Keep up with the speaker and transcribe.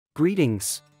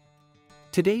Greetings.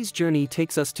 Today's journey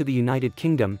takes us to the United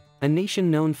Kingdom, a nation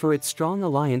known for its strong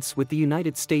alliance with the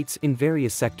United States in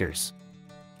various sectors.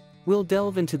 We'll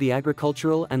delve into the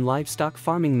agricultural and livestock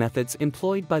farming methods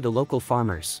employed by the local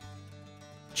farmers.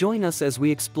 Join us as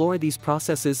we explore these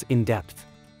processes in depth.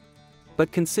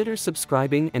 But consider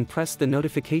subscribing and press the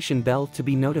notification bell to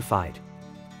be notified.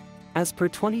 As per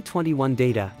 2021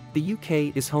 data, the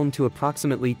UK is home to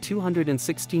approximately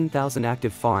 216,000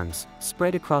 active farms,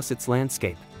 spread across its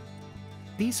landscape.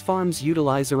 These farms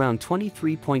utilize around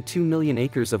 23.2 million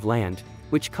acres of land,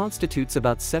 which constitutes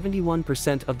about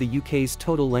 71% of the UK's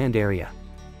total land area.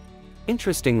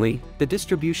 Interestingly, the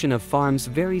distribution of farms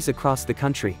varies across the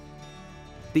country.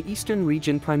 The eastern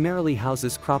region primarily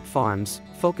houses crop farms,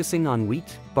 focusing on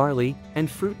wheat, barley,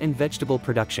 and fruit and vegetable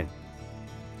production.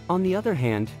 On the other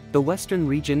hand, the western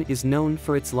region is known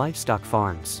for its livestock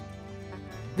farms.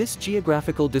 This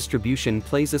geographical distribution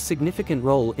plays a significant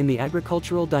role in the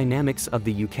agricultural dynamics of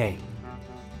the UK.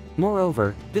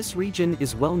 Moreover, this region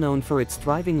is well known for its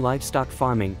thriving livestock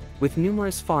farming, with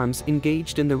numerous farms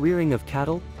engaged in the rearing of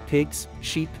cattle, pigs,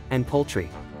 sheep, and poultry.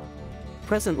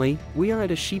 Presently, we are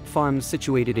at a sheep farm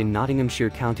situated in Nottinghamshire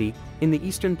County, in the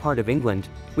eastern part of England,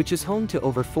 which is home to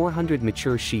over 400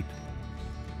 mature sheep.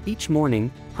 Each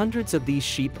morning, hundreds of these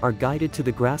sheep are guided to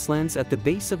the grasslands at the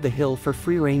base of the hill for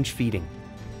free-range feeding.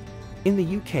 In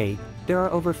the UK, there are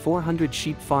over 400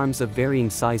 sheep farms of varying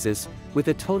sizes, with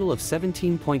a total of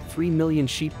 17.3 million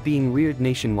sheep being reared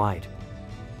nationwide.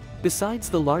 Besides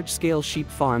the large-scale sheep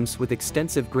farms with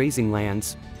extensive grazing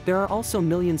lands, there are also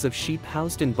millions of sheep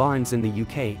housed in barns in the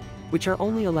UK, which are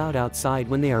only allowed outside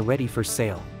when they are ready for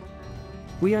sale.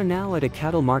 We are now at a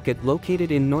cattle market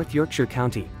located in North Yorkshire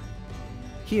County.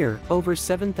 Here, over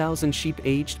 7,000 sheep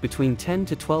aged between 10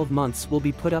 to 12 months will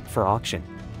be put up for auction.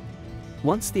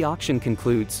 Once the auction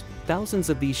concludes, thousands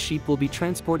of these sheep will be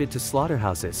transported to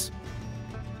slaughterhouses.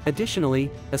 Additionally,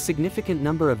 a significant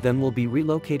number of them will be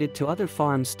relocated to other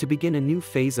farms to begin a new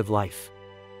phase of life.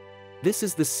 This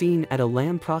is the scene at a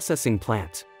lamb processing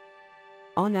plant.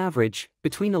 On average,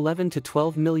 between 11 to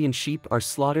 12 million sheep are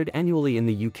slaughtered annually in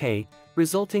the UK,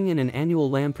 resulting in an annual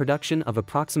lamb production of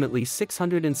approximately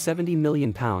 670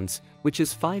 million pounds, which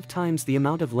is 5 times the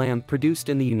amount of lamb produced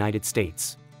in the United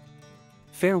States.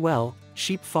 Farewell,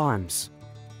 sheep farms.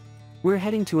 We're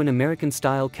heading to an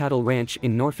American-style cattle ranch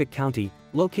in Norfolk County,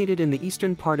 located in the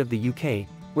eastern part of the UK,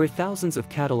 where thousands of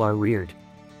cattle are reared.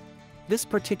 This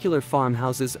particular farm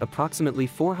houses approximately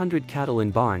 400 cattle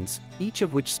in barns, each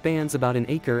of which spans about an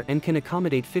acre and can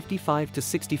accommodate 55 to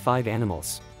 65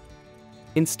 animals.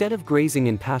 Instead of grazing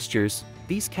in pastures,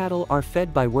 these cattle are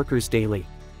fed by workers daily.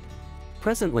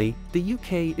 Presently, the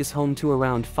UK is home to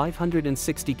around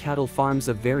 560 cattle farms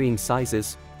of varying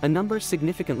sizes, a number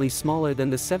significantly smaller than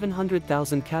the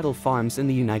 700,000 cattle farms in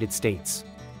the United States.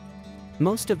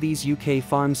 Most of these UK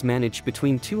farms manage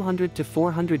between 200 to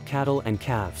 400 cattle and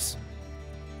calves.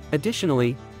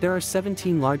 Additionally, there are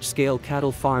 17 large-scale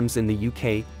cattle farms in the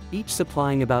UK, each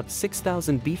supplying about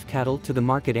 6,000 beef cattle to the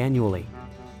market annually.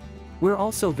 We're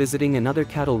also visiting another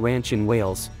cattle ranch in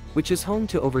Wales, which is home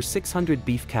to over 600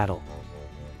 beef cattle.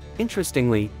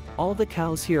 Interestingly, all the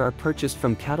cows here are purchased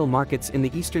from cattle markets in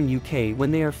the eastern UK when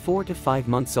they are 4 to 5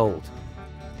 months old.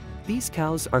 These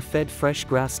cows are fed fresh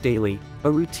grass daily,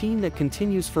 a routine that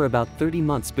continues for about 30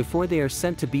 months before they are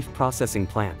sent to beef processing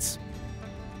plants.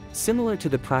 Similar to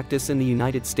the practice in the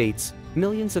United States,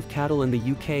 millions of cattle in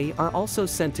the UK are also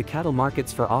sent to cattle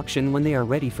markets for auction when they are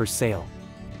ready for sale.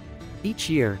 Each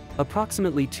year,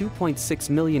 approximately 2.6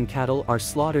 million cattle are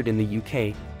slaughtered in the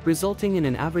UK, resulting in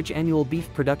an average annual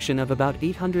beef production of about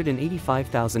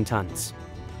 885,000 tons.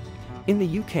 In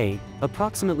the UK,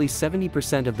 approximately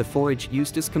 70% of the forage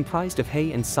used is comprised of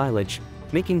hay and silage,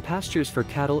 making pastures for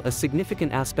cattle a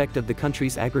significant aspect of the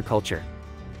country's agriculture.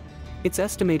 It's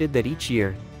estimated that each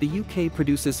year, the UK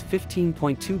produces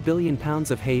 15.2 billion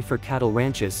pounds of hay for cattle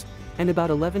ranches, and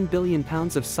about 11 billion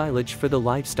pounds of silage for the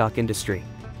livestock industry.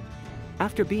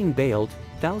 After being baled,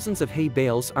 thousands of hay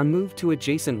bales are moved to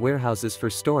adjacent warehouses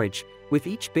for storage, with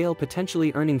each bale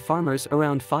potentially earning farmers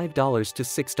around $5 to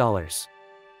 $6.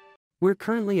 We're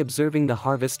currently observing the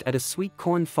harvest at a sweet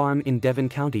corn farm in Devon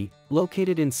County,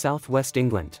 located in southwest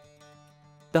England.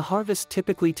 The harvest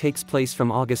typically takes place from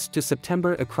August to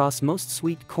September across most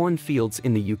sweet corn fields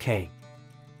in the UK.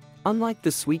 Unlike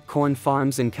the sweet corn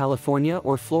farms in California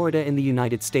or Florida in the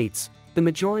United States, the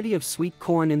majority of sweet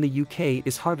corn in the UK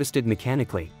is harvested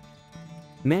mechanically.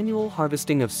 Manual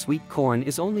harvesting of sweet corn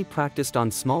is only practiced on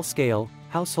small-scale,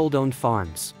 household-owned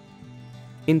farms.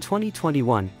 In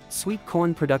 2021, sweet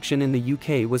corn production in the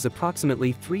UK was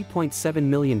approximately 3.7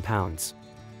 million pounds.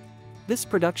 This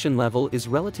production level is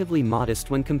relatively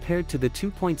modest when compared to the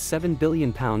 2.7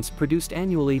 billion pounds produced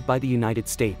annually by the United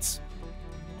States.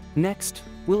 Next,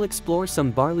 we'll explore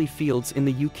some barley fields in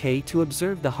the UK to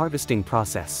observe the harvesting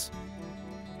process.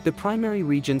 The primary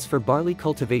regions for barley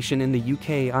cultivation in the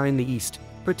UK are in the east,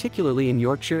 particularly in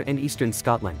Yorkshire and eastern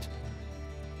Scotland.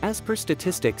 As per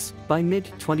statistics, by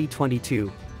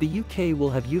mid-2022, the UK will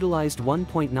have utilised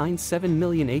 1.97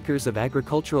 million acres of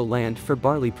agricultural land for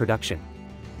barley production.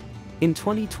 In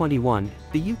 2021,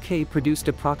 the UK produced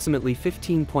approximately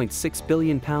 15.6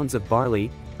 billion pounds of barley,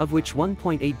 of which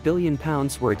 1.8 billion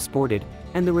pounds were exported,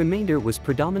 and the remainder was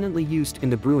predominantly used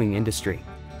in the brewing industry.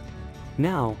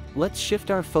 Now, let's shift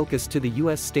our focus to the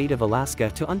US state of Alaska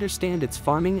to understand its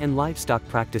farming and livestock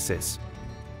practices.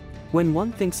 When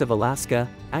one thinks of Alaska,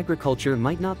 agriculture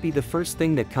might not be the first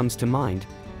thing that comes to mind,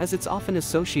 as it's often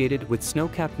associated with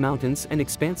snow-capped mountains and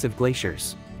expansive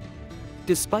glaciers.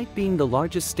 Despite being the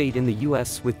largest state in the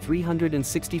US with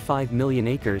 365 million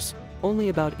acres, only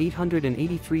about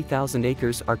 883,000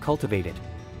 acres are cultivated.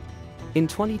 In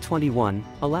 2021,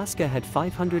 Alaska had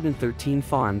 513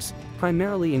 farms,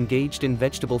 primarily engaged in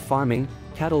vegetable farming,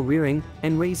 cattle rearing,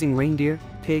 and raising reindeer,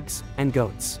 pigs, and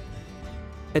goats.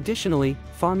 Additionally,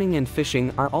 farming and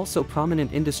fishing are also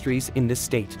prominent industries in this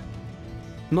state.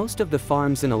 Most of the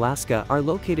farms in Alaska are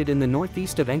located in the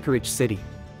northeast of Anchorage City.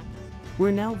 We're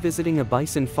now visiting a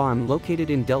bison farm located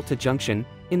in Delta Junction,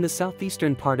 in the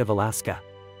southeastern part of Alaska.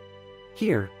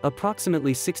 Here,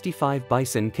 approximately 65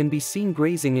 bison can be seen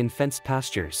grazing in fenced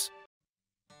pastures.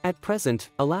 At present,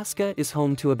 Alaska is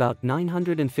home to about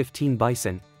 915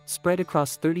 bison, spread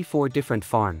across 34 different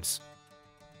farms.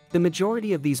 The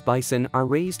majority of these bison are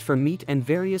raised for meat and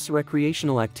various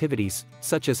recreational activities,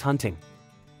 such as hunting.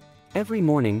 Every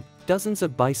morning, dozens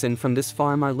of bison from this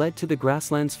farm are led to the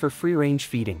grasslands for free-range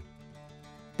feeding.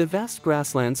 The vast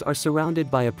grasslands are surrounded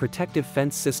by a protective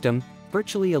fence system,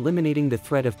 virtually eliminating the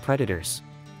threat of predators.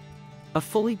 A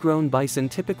fully grown bison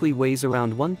typically weighs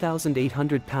around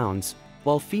 1,800 pounds,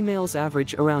 while females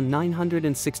average around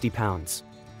 960 pounds.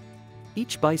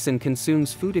 Each bison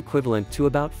consumes food equivalent to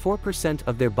about 4%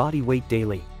 of their body weight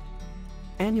daily.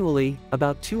 Annually,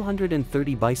 about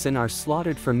 230 bison are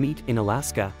slaughtered for meat in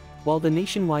Alaska, while the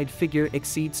nationwide figure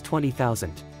exceeds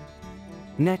 20,000.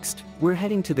 Next, we're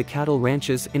heading to the cattle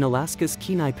ranches in Alaska's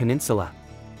Kenai Peninsula.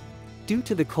 Due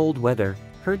to the cold weather,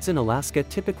 herds in Alaska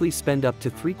typically spend up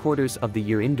to 3/4 of the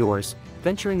year indoors,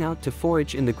 venturing out to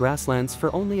forage in the grasslands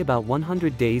for only about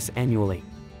 100 days annually.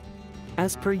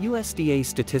 As per USDA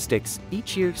statistics,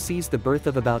 each year sees the birth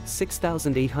of about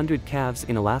 6,800 calves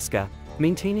in Alaska,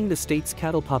 maintaining the state's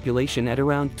cattle population at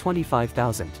around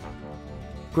 25,000.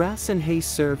 Grass and hay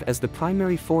serve as the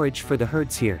primary forage for the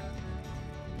herds here.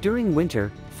 During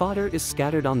winter, fodder is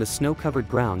scattered on the snow-covered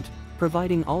ground,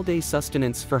 providing all-day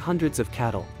sustenance for hundreds of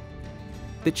cattle.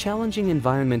 The challenging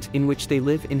environment in which they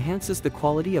live enhances the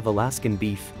quality of Alaskan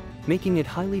beef, making it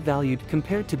highly valued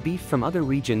compared to beef from other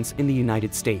regions in the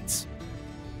United States.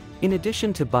 In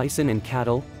addition to bison and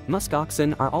cattle, musk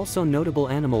oxen are also notable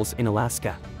animals in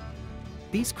Alaska.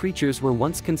 These creatures were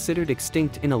once considered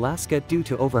extinct in Alaska due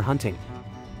to overhunting.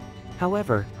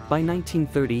 However, by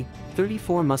 1930,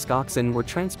 34 musk oxen were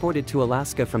transported to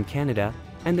Alaska from Canada,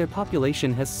 and their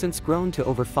population has since grown to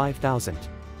over 5,000.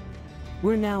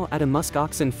 We're now at a musk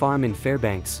oxen farm in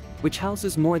Fairbanks, which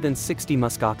houses more than 60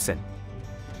 musk oxen.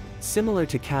 Similar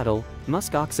to cattle,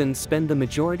 musk oxen spend the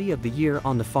majority of the year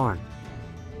on the farm.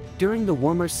 During the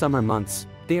warmer summer months,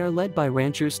 they are led by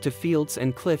ranchers to fields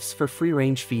and cliffs for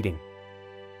free-range feeding.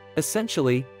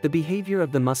 Essentially, the behavior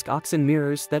of the musk oxen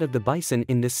mirrors that of the bison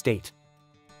in this state.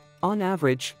 On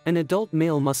average, an adult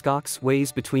male musk ox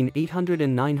weighs between 800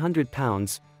 and 900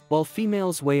 pounds, while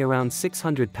females weigh around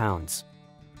 600 pounds.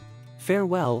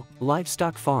 Farewell,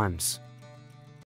 livestock farms.